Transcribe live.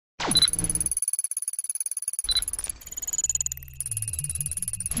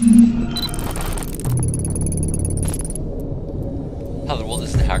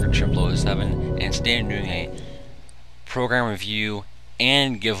Hacker 007, and today I'm doing a program review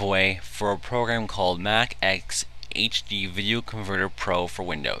and giveaway for a program called MacX HD Video Converter Pro for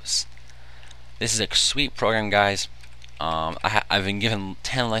Windows. This is a sweet program, guys. I've been given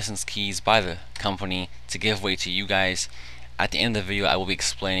 10 license keys by the company to give away to you guys. At the end of the video, I will be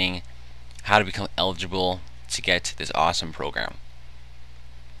explaining how to become eligible to get this awesome program.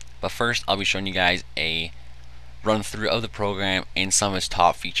 But first, I'll be showing you guys a run through of the program and some of its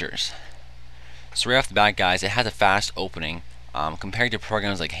top features. So right off the bat, guys, it has a fast opening compared to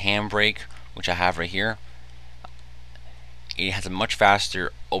programs like Handbrake, which I have right here. It has a much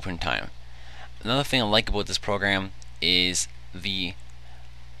faster open time. Another thing I like about this program is the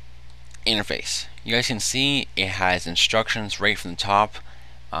interface. You guys can see it has instructions right from the top.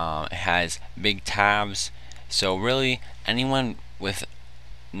 It has big tabs, so really anyone with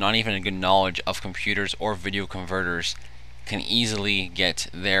not even a good knowledge of computers or video converters can easily get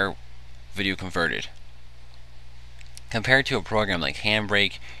their video converted. Compared to a program like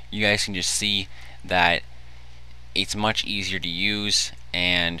Handbrake, you guys can just see that it's much easier to use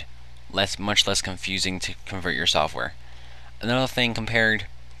and much less confusing to convert your software. Another thing compared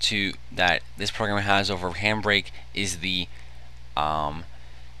to that this program has over Handbrake is the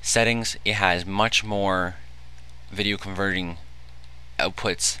settings. It has much more video converting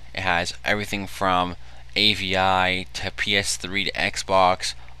outputs. It has everything from AVI to PS3 to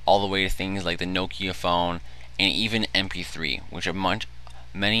Xbox, all the way to things like the Nokia phone and even MP3, which are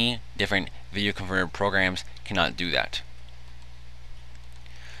many different video converter programs cannot do that.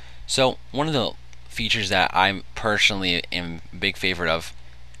 So one of the features that I personally am a big favorite of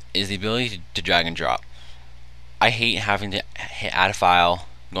is the ability to drag and drop. I hate having to add a file,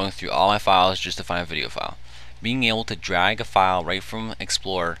 going through all my files just to find a video file. Being able to drag a file right from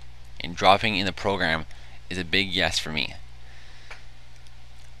Explorer and dropping in the program is a big yes for me.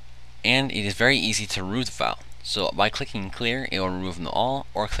 And it is very easy to remove the file. So by clicking clear, it will remove them all,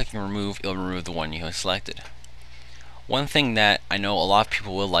 or clicking remove, it will remove the one you have selected. One thing that I know a lot of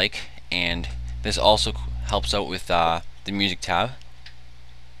people will like, and this also helps out with the music tab,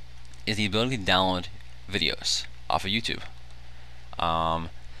 is the ability to download videos off of YouTube.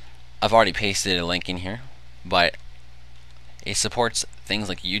 I've already pasted a link in here, but it supports things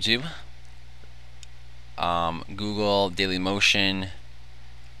like YouTube, Google, Dailymotion,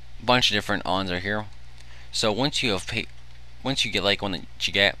 a bunch of different ons are here. So once you get like one that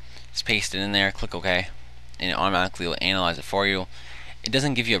you get, just paste it in there, click OK, and it automatically will analyze it for you. It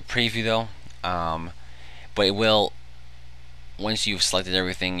doesn't give you a preview though, but it will. Once you've selected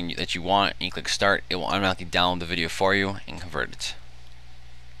everything that you want and you click start, it will automatically download the video for you and convert it.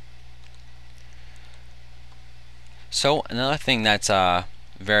 So another thing that's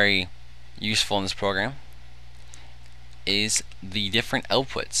very useful in this program is the different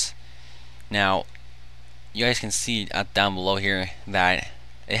outputs. Now you guys can see down below here that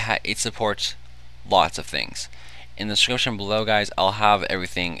it supports lots of things. In the description below, guys, I'll have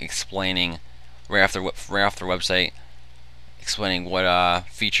everything explaining right off their website, explaining what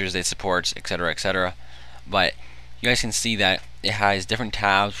features they support, etc., etc. But you guys can see that it has different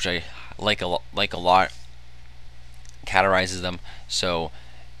tabs, which I like a lot. Categorizes them. So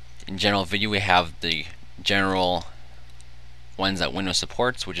in general video, we have the general ones that Windows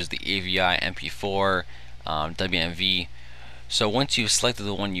supports, which is the AVI, MP4, WMV. So once you've selected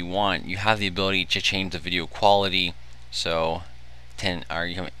the one you want, you have the ability to change the video quality. So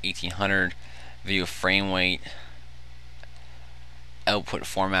 1800 video frame rate, output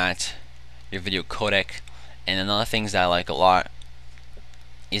format, your video codec, and another things that I like a lot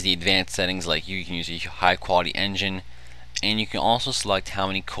is the advanced settings, like you can use a high quality engine, and you can also select how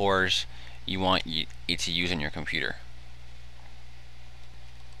many cores you want it to use on your computer.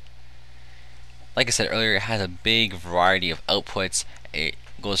 Like I said earlier, it has a big variety of outputs. It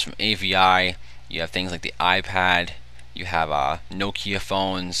goes from AVI, you have things like the iPad, you have Nokia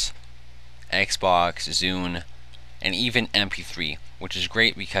phones, Xbox, Zune, and even MP3, which is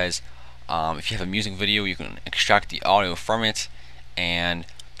great because if you have a music video, you can extract the audio from it and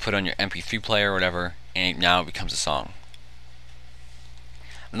put on your MP3 player or whatever, and now it becomes a song.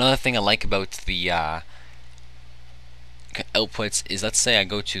 Another thing I like about the outputs is, let's say I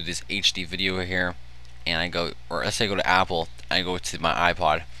go to this HD video here, and let's say I go to Apple, I go to my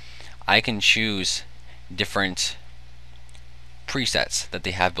iPod, I can choose different presets that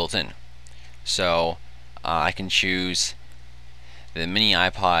they have built in. So I can choose the mini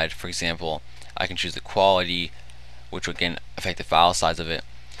iPod, for example. I can choose the quality, which will again affect the file size of it.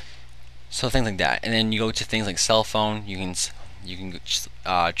 So things like that. And then you go to things like cell phone. You can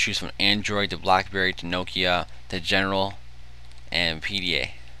choose from Android to Blackberry to Nokia to General and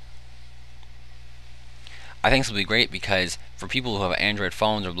PDA. I think this will be great because for people who have Android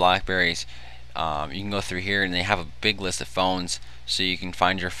phones or Blackberries, you can go through here and they have a big list of phones, so you can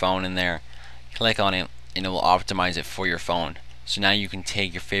find your phone in there, click on it, and it will optimize it for your phone. So now you can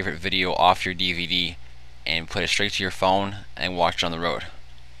take your favorite video off your DVD and put it straight to your phone and watch it on the road.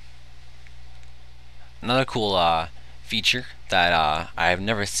 Another cool feature that I have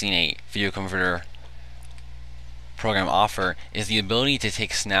never seen a video converter program offer is the ability to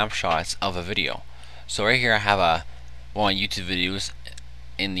take snapshots of a video. So right here I have one of my YouTube videos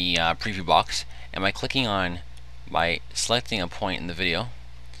in the preview box, and by selecting a point in the video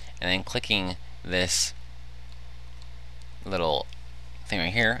and then clicking this little thing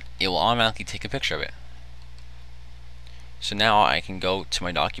right here, it will automatically take a picture of it. So now I can go to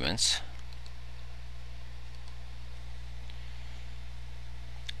my documents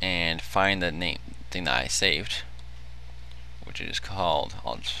and find the thing that I saved, which is called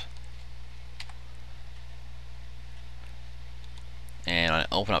and when I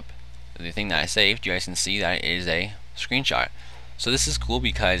open up the thing that I saved, you guys can see that it is a screenshot. So this is cool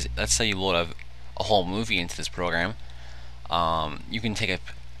because let's say you load a whole movie into this program. You can take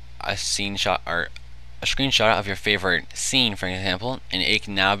a scene shot or a screenshot of your favorite scene, for example, and it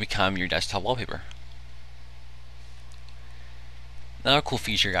can now become your desktop wallpaper. Another cool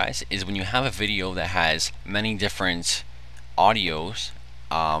feature, guys, is when you have a video that has many different audios,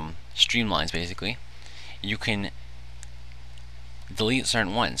 streamlines basically, you can delete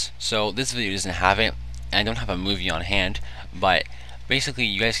certain ones. So this video doesn't have it, and I don't have a movie on hand, but basically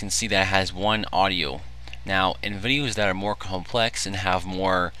you guys can see that it has one audio. Now in videos that are more complex and have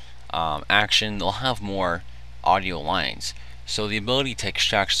more action, they'll have more audio lines. So the ability to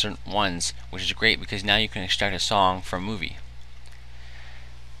extract certain ones, which is great because now you can extract a song from a movie.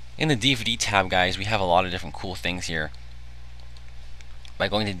 In the DVD tab, guys, we have a lot of different cool things here. By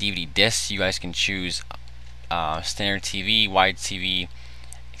going to DVD discs, you guys can choose standard TV, wide TV,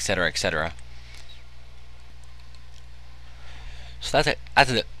 etc., etc. So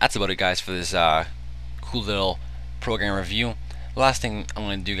that's about it, guys, for this cool little program review. The last thing I'm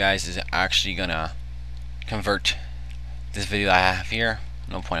going to do, guys, is actually going to convert this video that I have here.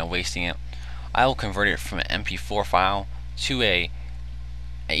 No point in wasting it. I will convert it from an MP4 file to a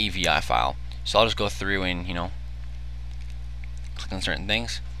AVI file. So I'll just go through and, click on certain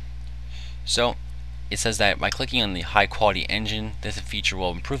things. So it says that by clicking on the high quality engine, this feature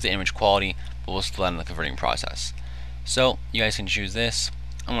will improve the image quality, but will slow down the converting process. So you guys can choose this.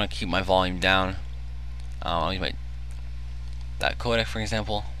 I'm going to keep my volume down. I'll use that codec, for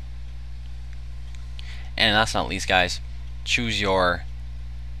example. And last but not least, guys, choose your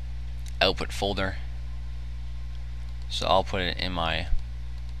output folder. So I'll put it in my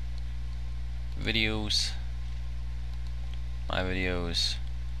videos,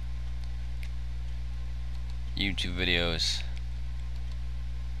 YouTube videos.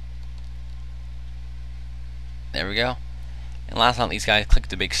 There we go. And last but not least, guys, click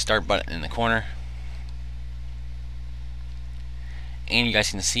the big start button in the corner, and you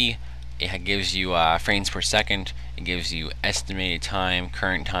guys can see it gives you frames per second. It gives you estimated time,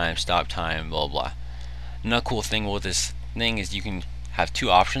 current time, stop time, blah blah. Another cool thing with this thing is you can have two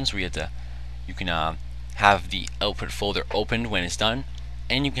options where you can have the output folder opened when it's done,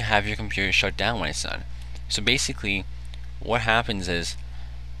 and you can have your computer shut down when it's done. So basically what happens is,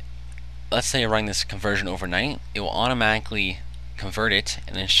 let's say you're running this conversion overnight, it will automatically convert it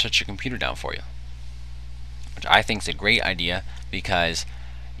and then shut your computer down for you, which I think is a great idea because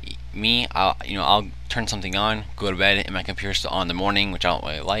I'll turn something on, go to bed, and my computer's still on in the morning, which I don't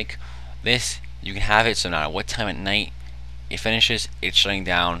really like. This, you can have it so no matter what time at night it finishes, it's shutting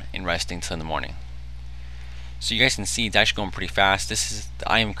down and resting till in the morning. So you guys can see it's actually going pretty fast. This is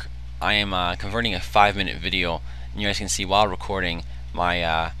I am converting a 5-minute video, and you guys can see while recording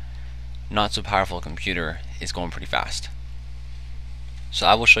my not so powerful computer is going pretty fast. So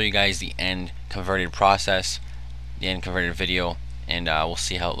I will show you guys the end converted process, the end converted video, and we'll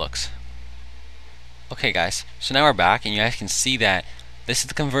see how it looks. Okay, guys, so now we're back, and you guys can see that this is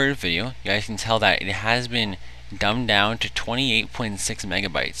the converted video. You guys can tell that it has been dumbed down to 28.6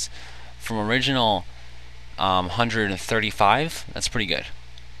 megabytes from original 135. That's pretty good.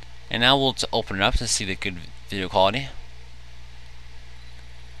 And now we'll open it up to see the good video quality.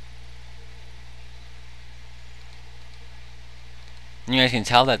 And you guys can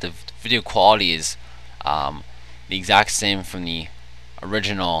tell that the video quality is the exact same from the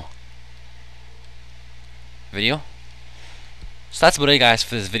original video. So that's about it, guys,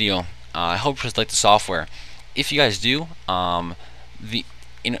 for this video. I hope you guys like the software. If you guys do,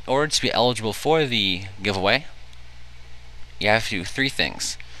 in order to be eligible for the giveaway, you have to do 3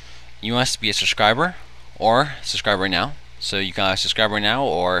 things. You must be a subscriber or subscribe right now. So you can subscribe right now,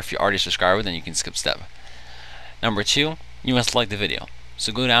 or if you're already subscribed, then you can skip step. Number 2, you must like the video.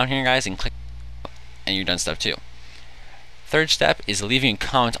 So go down here, guys, and click, and you're done step 2. Third step is leaving a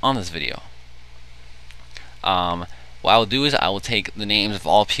comment on this video. What I will do is I will take the names of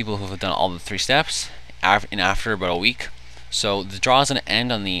all people who have done all the 3 steps after about a week. So the draw is going to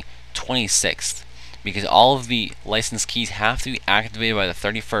end on the 26th, because all of the license keys have to be activated by the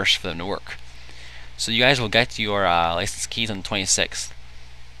 31st for them to work. So you guys will get your license keys on the 26th.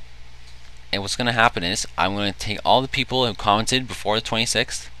 And what's going to happen is I'm going to take all the people who commented before the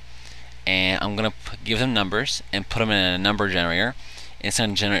 26th, and I'm going to give them numbers and put them in a number generator, and it's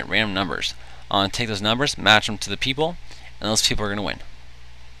going to generate random numbers. I'm going to take those numbers, match them to the people, and those people are going to win.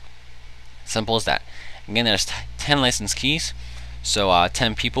 Simple as that. Again, there's 10 license keys, so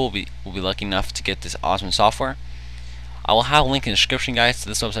 10 people will be lucky enough to get this awesome software. I will have a link in the description, guys, to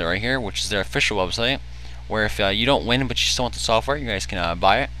this website right here, which is their official website, where if you don't win but you still want the software, you guys can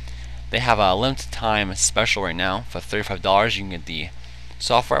buy it. They have a limited time special right now. For $35 you can get the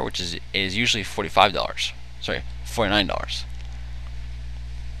software, which is usually $45. Sorry, $49.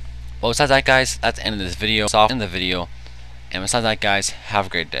 Well, besides that, guys, that's the end of this video. And besides that, guys, have a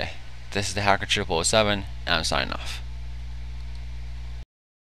great day. This is the Hacker 007, and I'm signing off.